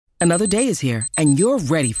Another day is here, and you're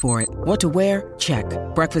ready for it. What to wear? Check.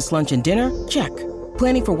 Breakfast, lunch, and dinner? Check.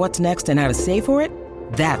 Planning for what's next and how to save for it?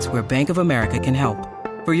 That's where Bank of America can help.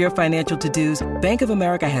 For your financial to-dos, Bank of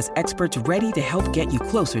America has experts ready to help get you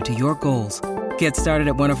closer to your goals. Get started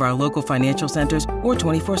at one of our local financial centers or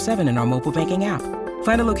 24/7 in our mobile banking app.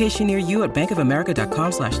 Find a location near you at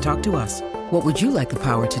bankofamerica.com/talktous. What would you like the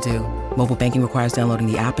power to do? Mobile banking requires downloading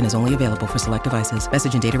the app and is only available for select devices.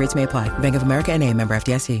 Message and data rates may apply. Bank of America N.A., member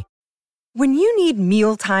FDIC. When you need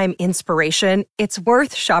mealtime inspiration, it's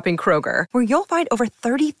worth shopping Kroger, where you'll find over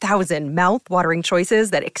 30,000 mouth-watering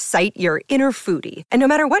choices that excite your inner foodie. And no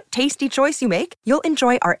matter what tasty choice you make, you'll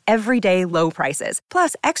enjoy our everyday low prices,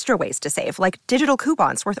 plus extra ways to save, like digital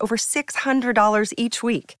coupons worth over $600 each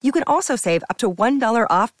week. You can also save up to $1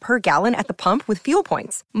 off per gallon at the pump with fuel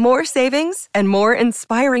points. More savings and more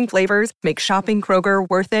inspiring flavors make shopping Kroger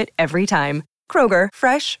worth it every time. Kroger,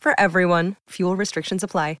 fresh for everyone. Fuel restrictions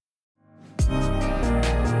apply.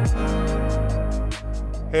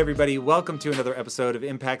 Hey everybody, welcome to another episode of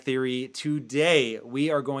Impact Theory. Today we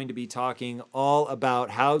are going to be talking all about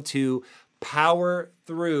how to power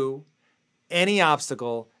through any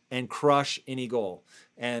obstacle and crush any goal.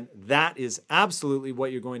 And that is absolutely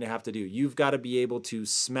what you're going to have to do. You've got to be able to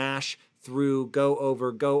smash through, go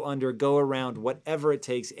over, go under, go around, whatever it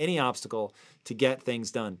takes, any obstacle to get things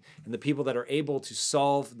done. And the people that are able to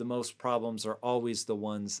solve the most problems are always the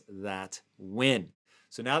ones that win.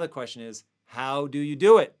 So now the question is, how do you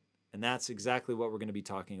do it? And that's exactly what we're going to be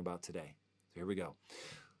talking about today. So here we go.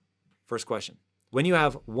 First question. When you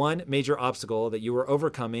have one major obstacle that you are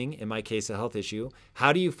overcoming, in my case, a health issue,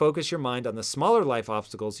 how do you focus your mind on the smaller life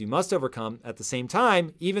obstacles you must overcome at the same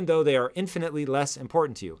time, even though they are infinitely less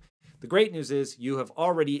important to you? The great news is you have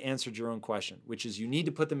already answered your own question, which is you need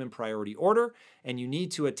to put them in priority order and you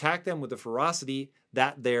need to attack them with the ferocity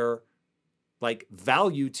that their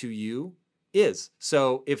value to you is.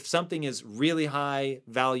 So if something is really high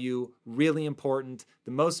value, really important,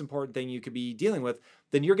 the most important thing you could be dealing with,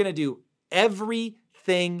 then you're going to do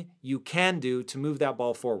everything you can do to move that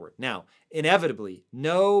ball forward. Now, inevitably,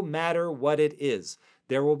 no matter what it is,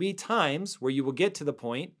 there will be times where you will get to the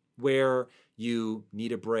point where you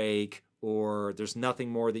need a break or there's nothing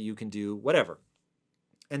more that you can do, whatever.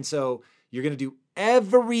 And so you're going to do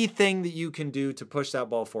everything that you can do to push that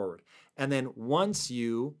ball forward. And then once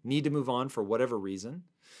you need to move on for whatever reason,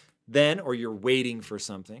 or you're waiting for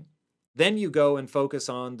something, then you go and focus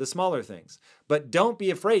on the smaller things. But don't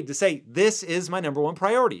be afraid to say, this is my number one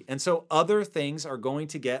priority. And so other things are going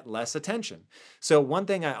to get less attention. So one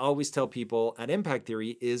thing I always tell people at Impact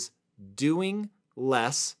Theory is doing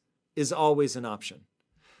less is always an option.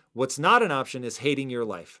 What's not an option is hating your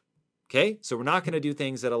life. Okay, so we're not going to do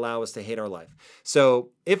things that allow us to hate our life. So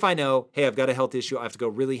if I know, hey, I've got a health issue, I have to go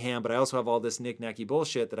really ham, but I also have all this knick-knacky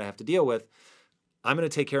bullshit that I have to deal with, I'm going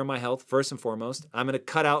to take care of my health first and foremost. I'm going to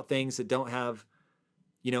cut out things that don't have,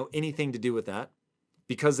 anything to do with that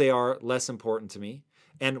because they are less important to me.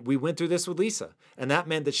 And we went through this with Lisa, and that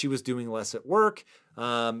meant that she was doing less at work.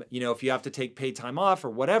 If you have to take paid time off or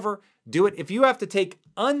whatever, do it. If you have to take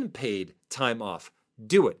unpaid time off,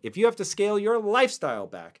 do it. If you have to scale your lifestyle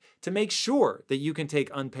back to make sure that you can take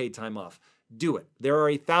unpaid time off, do it. There are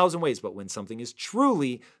 1,000 ways, but when something is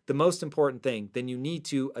truly the most important thing, then you need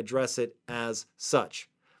to address it as such.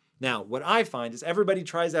 Now, what I find is everybody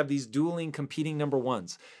tries to have these dueling, competing number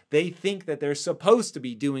ones. They think that they're supposed to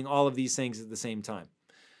be doing all of these things at the same time.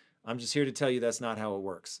 I'm just here to tell you that's not how it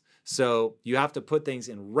works. So you have to put things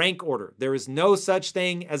in rank order. There is no such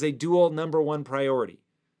thing as a dual number one priority.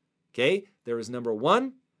 Okay? There is number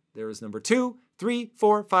one, there is number 2, 3,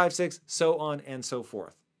 4, 5, 6, so on and so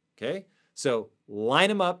forth. Okay? So line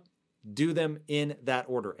them up, do them in that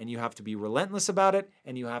order. And you have to be relentless about it,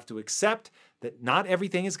 and you have to accept that not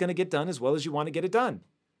everything is going to get done as well as you want to get it done.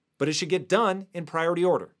 But it should get done in priority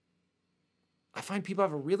order. I find people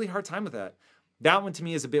have a really hard time with that. That one to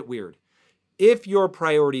me is a bit weird. If your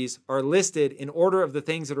priorities are listed in order of the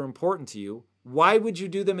things that are important to you, why would you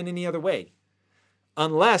do them in any other way?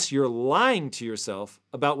 Unless you're lying to yourself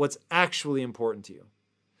about what's actually important to you.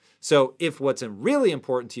 So if what's really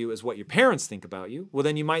important to you is what your parents think about you, well,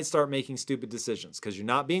 then you might start making stupid decisions because you're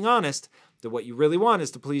not being honest that what you really want is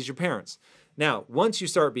to please your parents. Now, once you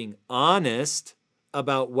start being honest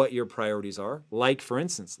about what your priorities are, like for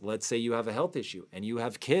instance, let's say you have a health issue and you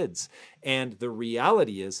have kids, and the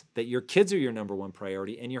reality is that your kids are your number one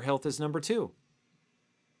priority and your health is number 2.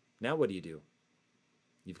 Now what do?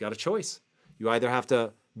 You've got a choice. You either have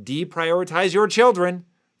to deprioritize your children,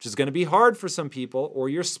 which is going to be hard for some people, or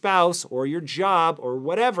your spouse, or your job, or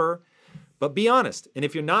whatever, but be honest. And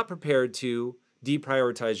if you're not prepared to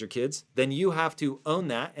deprioritize your kids, then you have to own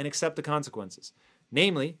that and accept the consequences.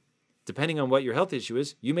 Namely, depending on what your health issue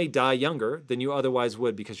is, you may die younger than you otherwise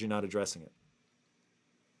would because you're not addressing it.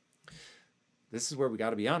 This is where we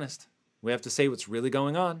got to be honest. We have to say what's really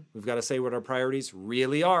going on. We've got to say what our priorities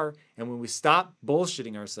really are. And when we stop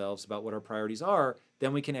bullshitting ourselves about what our priorities are,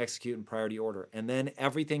 then we can execute in priority order. And then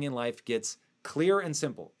everything in life gets clear and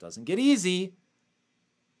simple. It doesn't get easy,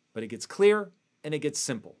 but it gets clear and it gets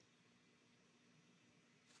simple.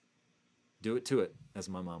 Do it to it, as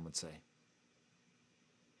my mom would say.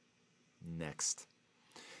 Next.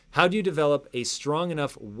 How do you develop a strong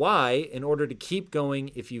enough why in order to keep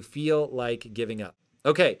going if you feel like giving up?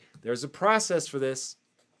 Okay, there's a process for this.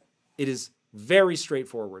 It is very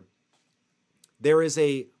straightforward. There is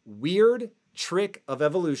a weird trick of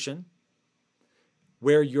evolution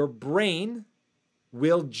where your brain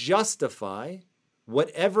will justify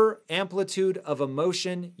whatever amplitude of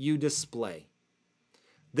emotion you display.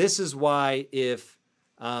 This is why if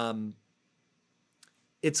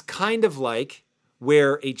it's kind of like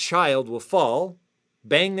where a child will fall,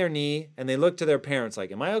 bang their knee, and they look to their parents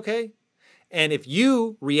like, am I okay? And if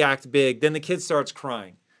you react big, then the kid starts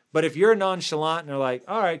crying. But if you're nonchalant and they're like,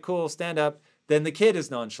 all right, cool, stand up, then the kid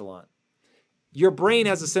is nonchalant. Your brain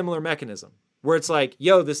has a similar mechanism where it's like,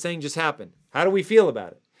 yo, this thing just happened. How do we feel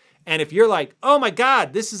about it? And if you're like, oh my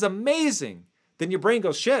God, this is amazing, then your brain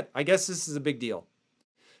goes, shit, I guess this is a big deal.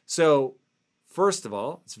 So first of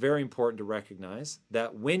all, it's very important to recognize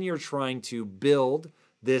that when you're trying to build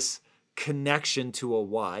this connection to a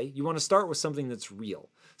why, you want to start with something that's real,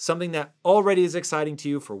 something that already is exciting to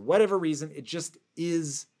you for whatever reason. It just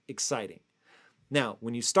is exciting. Now,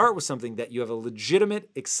 when you start with something that you have a legitimate,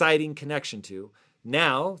 exciting connection to,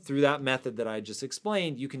 now through that method that I just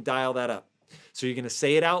explained, you can dial that up. So you're going to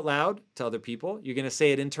say it out loud to other people. You're going to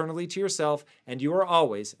say it internally to yourself. And you are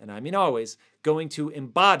always, and I mean always, going to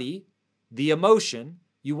embody the emotion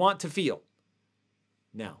you want to feel.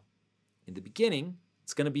 Now, in the beginning,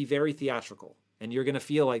 it's going to be very theatrical. And you're going to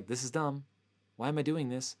feel like, this is dumb. Why am I doing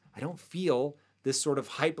this? I don't feel this sort of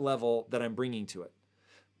hype level that I'm bringing to it.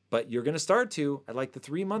 But you're going to start to, at like the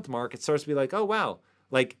 3-month mark, it starts to be like, oh, wow.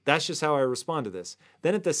 Like, that's just how I respond to this.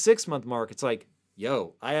 Then at the 6-month mark, it's like,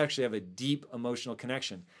 yo, I actually have a deep emotional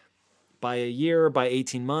connection. By a year, by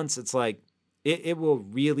 18 months, it's like, it will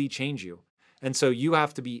really change you. And so you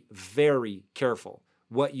have to be very careful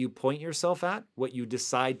what you point yourself at, what you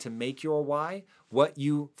decide to make your why, what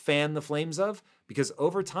you fan the flames of, because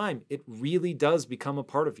over time, it really does become a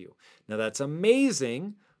part of you. Now, that's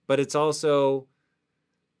amazing, but it's also,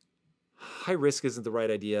 high risk isn't the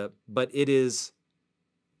right idea, but it's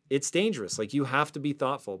dangerous. Like, you have to be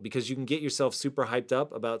thoughtful because you can get yourself super hyped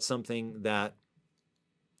up about something that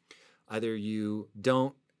either you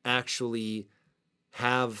don't actually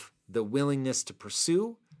have the willingness to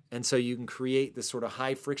pursue, and so you can create this sort of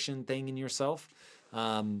high friction thing in yourself.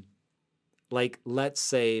 Like, let's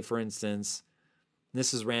say, for instance,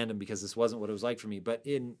 this is random because this wasn't what it was like for me, but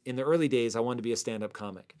in the early days, I wanted to be a stand-up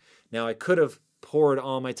comic. Now, I could have poured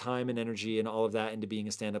all my time and energy and all of that into being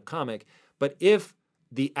a stand-up comic, but if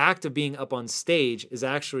the act of being up on stage is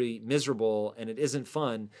actually miserable and it isn't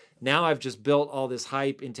fun, now I've just built all this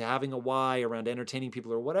hype into having a why around entertaining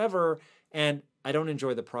people or whatever, and I don't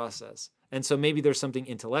enjoy the process. And so maybe there's something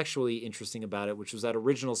intellectually interesting about it, which was that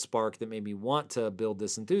original spark that made me want to build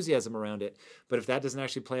this enthusiasm around it. But if that doesn't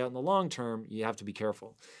actually play out in the long term, you have to be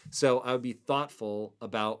careful. So I would be thoughtful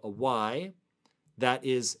about a why that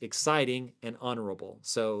is exciting and honorable.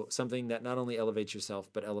 So something that not only elevates yourself,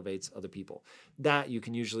 but elevates other people. That you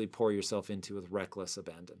can usually pour yourself into with reckless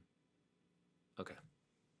abandon. Okay.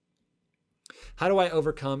 How do I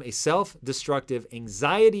overcome a self-destructive,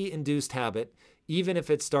 anxiety-induced habit, even if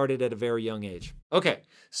it started at a very young age? Okay,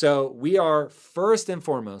 so we are first and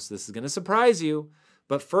foremost, this is going to surprise you,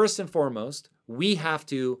 but first and foremost, we have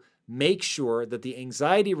to make sure that the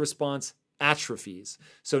anxiety response atrophies.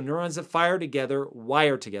 So neurons that fire together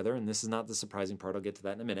wire together, and this is not the surprising part, I'll get to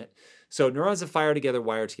that in a minute. So neurons that fire together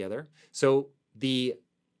wire together. So the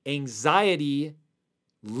anxiety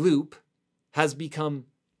loop has become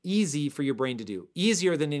easy for your brain to do,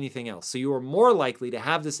 easier than anything else. So you are more likely to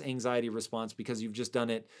have this anxiety response because you've just done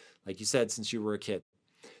it, like you said, since you were a kid.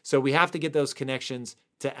 So we have to get those connections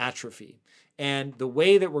to atrophy. And the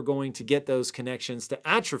way that we're going to get those connections to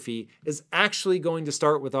atrophy is actually going to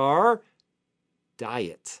start with our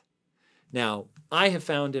diet. Now, I have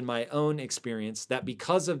found in my own experience that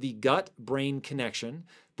because of the gut-brain connection,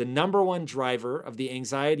 the number one driver of the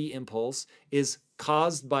anxiety impulse is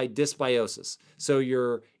caused by dysbiosis. So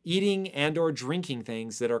you're eating and or drinking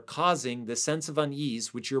things that are causing the sense of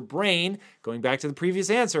unease, which your brain, going back to the previous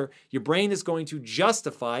answer, your brain is going to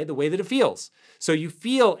justify the way that it feels. So you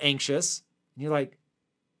feel anxious, and you're like,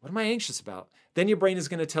 what am I anxious about? Then your brain is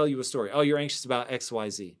going to tell you a story. Oh, you're anxious about X, Y,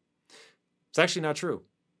 Z. It's actually not true.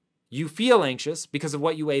 You feel anxious because of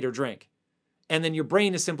what you ate or drank. And then your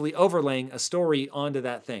brain is simply overlaying a story onto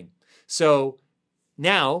that thing. So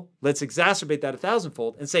now let's exacerbate that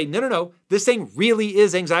 1,000-fold and say, no, this thing really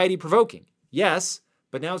is anxiety provoking. Yes,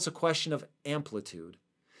 but now it's a question of amplitude.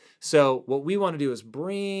 So what we want to do is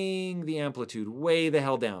bring the amplitude way the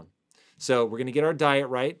hell down. So we're going to get our diet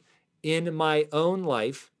right. In my own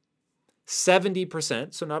life,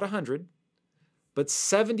 70%, so not 100, but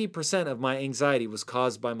 70% of my anxiety was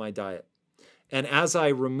caused by my diet. And as I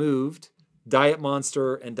removed Diet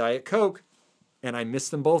Monster and Diet Coke, and I miss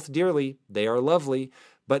them both dearly, they are lovely,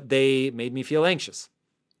 but they made me feel anxious.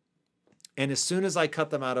 And as soon as I cut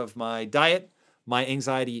them out of my diet, my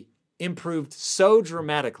anxiety improved so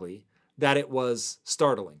dramatically that it was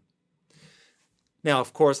startling. Now,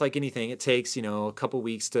 of course, like anything, it takes, a couple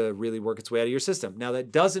weeks to really work its way out of your system. Now,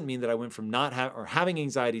 that doesn't mean that I went from having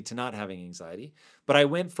anxiety to not having anxiety, but I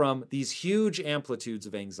went from these huge amplitudes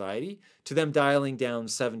of anxiety to them dialing down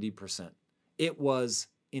 70%. It was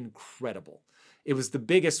incredible. It was the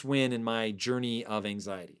biggest win in my journey of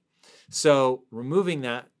anxiety. So removing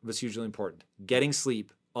that was hugely important. Getting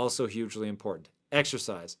sleep, also hugely important.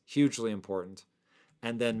 Exercise, hugely important.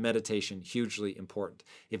 And then meditation, hugely important.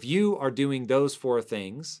 If you are doing those 4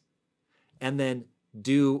 things and then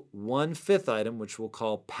do 1/5 item, which we'll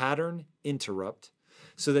call pattern interrupt,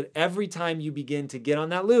 so that every time you begin to get on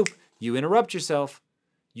that loop, you interrupt yourself.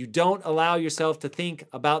 You don't allow yourself to think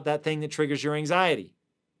about that thing that triggers your anxiety.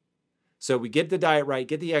 So we get the diet right,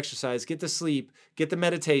 get the exercise, get the sleep, get the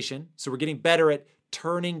meditation. So we're getting better at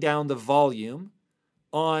turning down the volume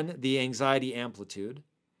on the anxiety amplitude.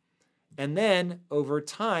 And then over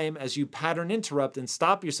time, as you pattern interrupt and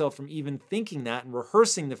stop yourself from even thinking that and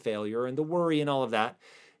rehearsing the failure and the worry and all of that,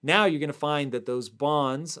 now you're going to find that those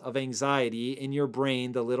bonds of anxiety in your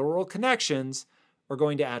brain, the literal connections, are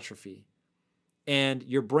going to atrophy. And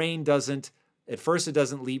your brain doesn't, at first it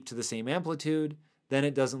doesn't leap to the same amplitude, then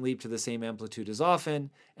it doesn't leap to the same amplitude as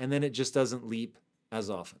often, and then it just doesn't leap as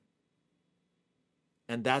often.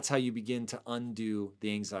 And that's how you begin to undo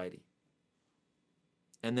the anxiety.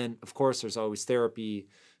 And then, of course, there's always therapy,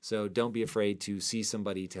 so don't be afraid to see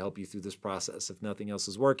somebody to help you through this process. If nothing else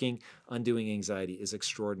is working, undoing anxiety is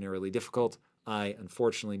extraordinarily difficult. I,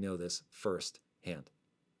 unfortunately, know this firsthand.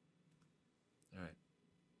 All right.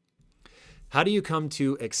 How do you come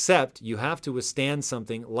to accept you have to withstand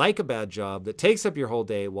something like a bad job that takes up your whole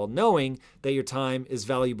day while knowing that your time is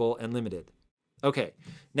valuable and limited? Okay,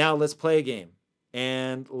 now let's play a game.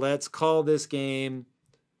 And let's call this game,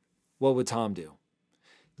 What Would Tom Do?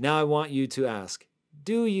 Now I want you to ask,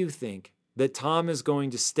 do you think that Tom is going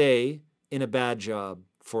to stay in a bad job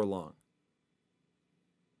for long?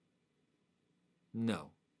 No.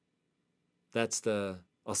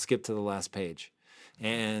 I'll skip to the last page.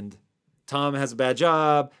 And Tom has a bad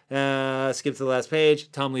job, skip to the last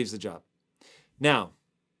page, Tom leaves the job. Now,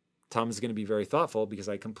 Tom is going to be very thoughtful because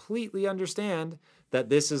I completely understand that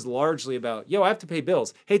this is largely about, I have to pay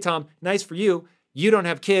bills. Hey, Tom, nice for you. You don't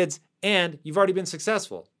have kids and you've already been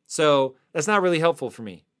successful. So that's not really helpful for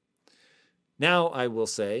me. Now I will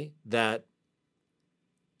say that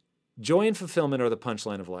joy and fulfillment are the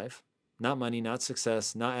punchline of life, not money, not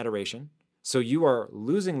success, not adoration. So you are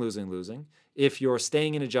losing if you're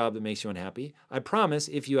staying in a job that makes you unhappy. I promise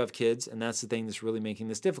if you have kids, and that's the thing that's really making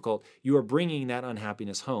this difficult, you are bringing that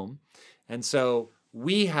unhappiness home. And so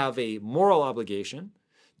we have a moral obligation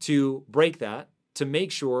to break that, to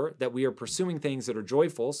make sure that we are pursuing things that are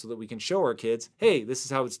joyful so that we can show our kids, hey, this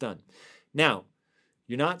is how it's done. Now,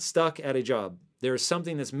 you're not stuck at a job. There is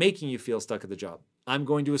something that's making you feel stuck at the job. I'm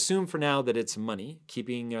going to assume for now that it's money,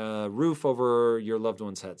 keeping a roof over your loved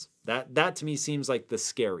ones' heads. That to me seems like the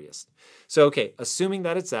scariest. So, okay, assuming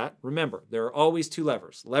that it's that, remember, there are always 2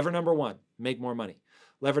 levers. Lever number 1, make more money.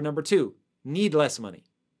 Lever number 2, need less money.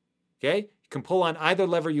 Okay? You can pull on either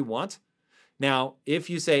lever you want. Now, if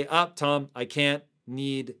you say, Tom, I can't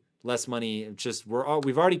need less money, it's just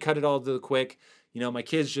we've already cut it all to the quick. My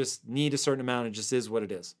kids just need a certain amount. It just is what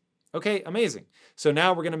it is. Okay, amazing. So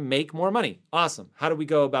now we're going to make more money. Awesome. How do we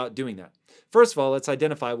go about doing that? First of all, let's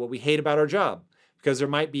identify what we hate about our job. Because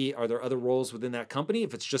are there other roles within that company?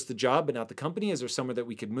 If it's just the job but not the company, is there somewhere that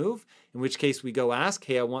we could move? In which case we go ask,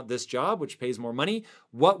 hey, I want this job, which pays more money.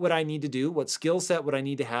 What would I need to do? What skill set would I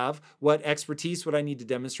need to have? What expertise would I need to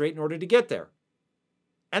demonstrate in order to get there?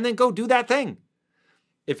 And then go do that thing.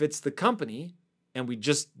 If it's the company and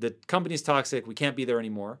the company's toxic, we can't be there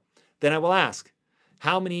anymore, then I will ask,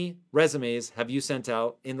 how many resumes have you sent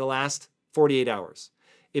out in the last 48 hours?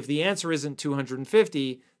 If the answer isn't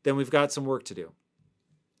 250, then we've got some work to do.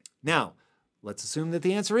 Now, let's assume that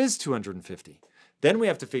the answer is 250. Then we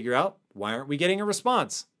have to figure out, why aren't we getting a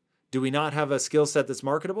response? Do we not have a skill set that's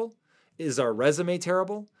marketable? Is our resume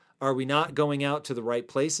terrible? Are we not going out to the right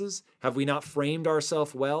places? Have we not framed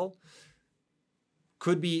ourselves well?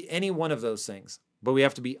 Could be any one of those things. But we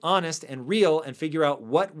have to be honest and real and figure out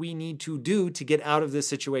what we need to do to get out of this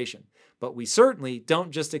situation. But we certainly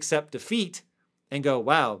don't just accept defeat and go,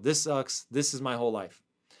 wow, this sucks. This is my whole life.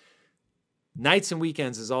 Nights and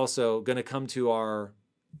weekends is also going to come to our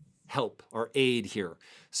help, our aid here.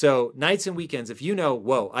 So nights and weekends, if you know,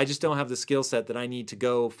 whoa, I just don't have the skill set that I need to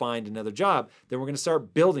go find another job, then we're going to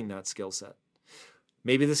start building that skill set.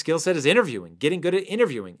 Maybe the skill set is interviewing, getting good at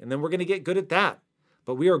interviewing, and then we're going to get good at that.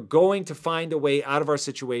 But we are going to find a way out of our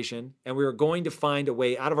situation, and we are going to find a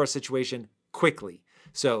way out of our situation quickly.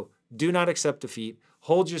 So do not accept defeat.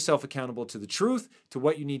 Hold yourself accountable to the truth, to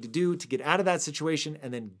what you need to do to get out of that situation,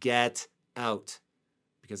 and then get out.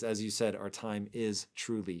 Because as you said, our time is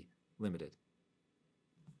truly limited.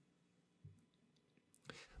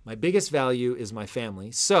 My biggest value is my family.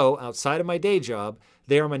 So outside of my day job,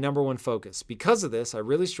 they are my number one focus. Because of this, I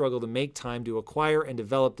really struggle to make time to acquire and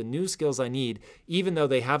develop the new skills I need, even though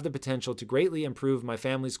they have the potential to greatly improve my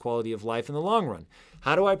family's quality of life in the long run.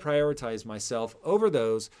 How do I prioritize myself over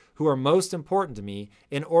those who are most important to me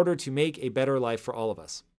in order to make a better life for all of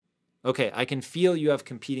us? Okay, I can feel you have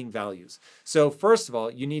competing values. So first of all,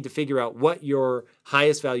 you need to figure out what your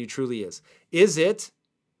highest value truly is. Is it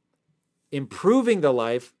improving the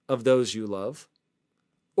life of those you love?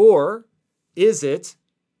 Or is it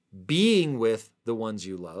being with the ones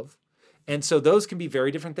you love? And so those can be very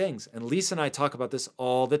different things. And Lisa and I talk about this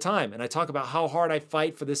all the time. And I talk about how hard I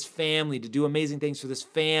fight for this family, to do amazing things for this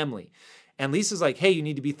family. And Lisa's like, hey, you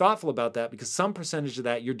need to be thoughtful about that because some percentage of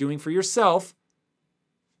that you're doing for yourself.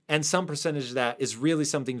 And some percentage of that is really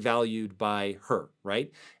something valued by her,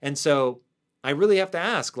 right? And so I really have to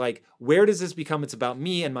ask, like, where does this become it's about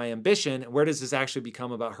me and my ambition? Where does this actually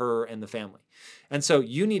become about her and the family? And so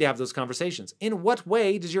you need to have those conversations. In what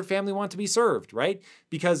way does your family want to be served, right?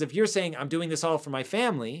 Because if you're saying, I'm doing this all for my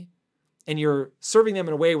family, and you're serving them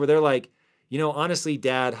in a way where they're like, you know, honestly,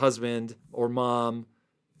 dad, husband, or mom,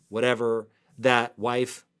 whatever, that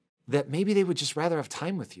wife, that maybe they would just rather have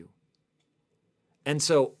time with you. And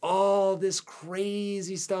so all this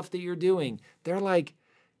crazy stuff that you're doing, they're like,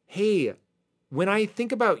 hey, when I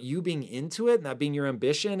think about you being into it and that being your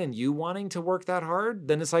ambition and you wanting to work that hard,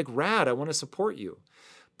 then it's like, rad, I want to support you.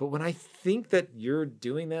 But when I think that you're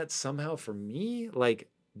doing that somehow for me, like,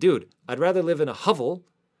 dude, I'd rather live in a hovel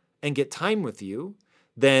and get time with you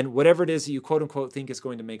than whatever it is that you quote unquote think is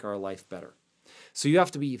going to make our life better. So you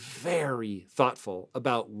have to be very thoughtful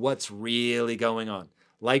about what's really going on.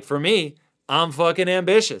 Like for me, I'm fucking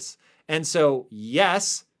ambitious. And so,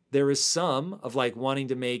 yes, there is some of like wanting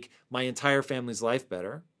to make my entire family's life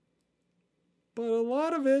better. But a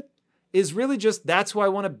lot of it is really just, that's who I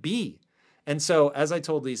want to be. And so, as I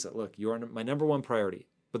told Lisa, look, you are my number one priority,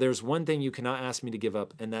 but there's one thing you cannot ask me to give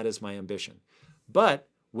up, and that is my ambition. But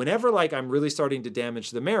whenever like I'm really starting to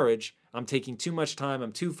damage the marriage, I'm taking too much time,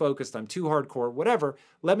 I'm too focused, I'm too hardcore, whatever,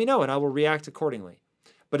 let me know and I will react accordingly.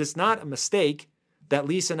 But it's not a mistake that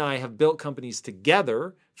Lisa and I have built companies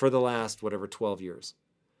together for the last, 12 years.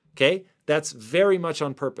 Okay? That's very much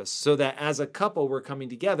on purpose, so that as a couple, we're coming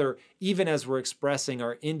together, even as we're expressing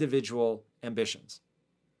our individual ambitions.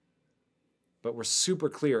 But we're super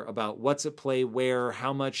clear about what's at play, where,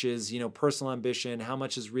 how much is, personal ambition, how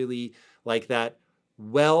much is really like that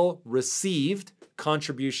well-received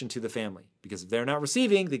contribution to the family. Because if they're not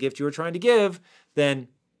receiving the gift you were trying to give, then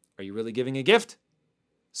are you really giving a gift?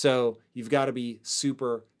 So you've got to be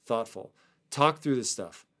super thoughtful. Talk through this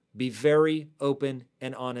stuff. Be very open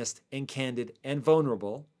and honest and candid and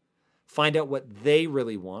vulnerable. Find out what they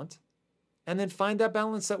really want. And then find that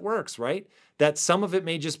balance that works, right? That some of it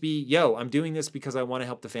may just be, yo, I'm doing this because I want to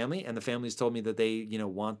help the family. And the family's told me that they,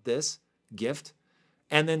 want this gift.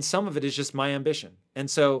 And then some of it is just my ambition. And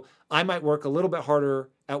so I might work a little bit harder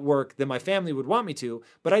at work than my family would want me to,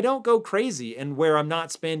 but I don't go crazy and where I'm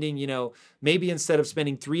not spending, maybe instead of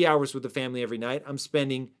spending 3 hours with the family every night, I'm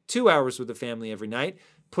spending 2 hours with the family every night,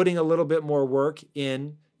 putting a little bit more work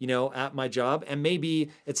in, at my job. And maybe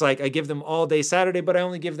it's like I give them all day Saturday, but I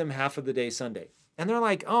only give them half of the day Sunday. And they're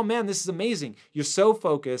like, oh man, this is amazing. You're so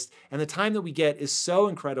focused. And the time that we get is so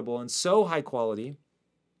incredible and so high quality.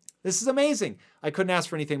 This is amazing. I couldn't ask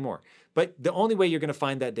for anything more. But the only way you're going to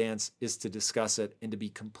find that dance is to discuss it and to be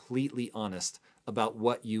completely honest about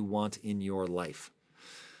what you want in your life.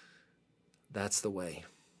 That's the way.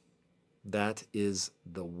 That is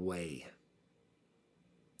the way.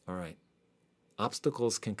 All right.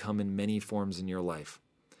 Obstacles can come in many forms in your life.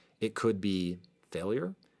 It could be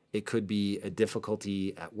failure. It could be a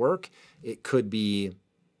difficulty at work. It could be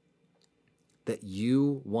that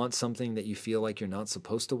you want something that you feel like you're not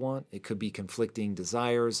supposed to want. It could be conflicting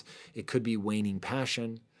desires. It could be waning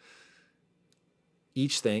passion.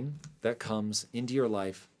 Each thing that comes into your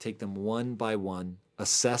life, take them one by one,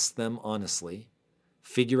 assess them honestly,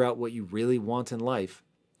 figure out what you really want in life,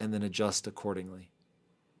 and then adjust accordingly.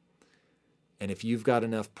 And if you've got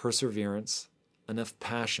enough perseverance, enough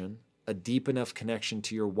passion, a deep enough connection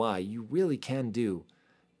to your why, you really can do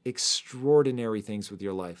extraordinary things with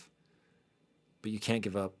your life. But you can't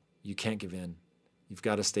give up. You can't give in. You've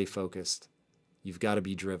got to stay focused. You've got to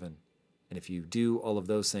be driven. And if you do all of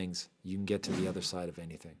those things, you can get to the other side of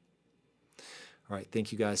anything. All right.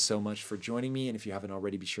 Thank you guys so much for joining me. And if you haven't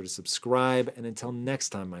already, be sure to subscribe. And until next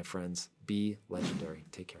time, my friends, be legendary.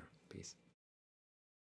 Take care. Peace.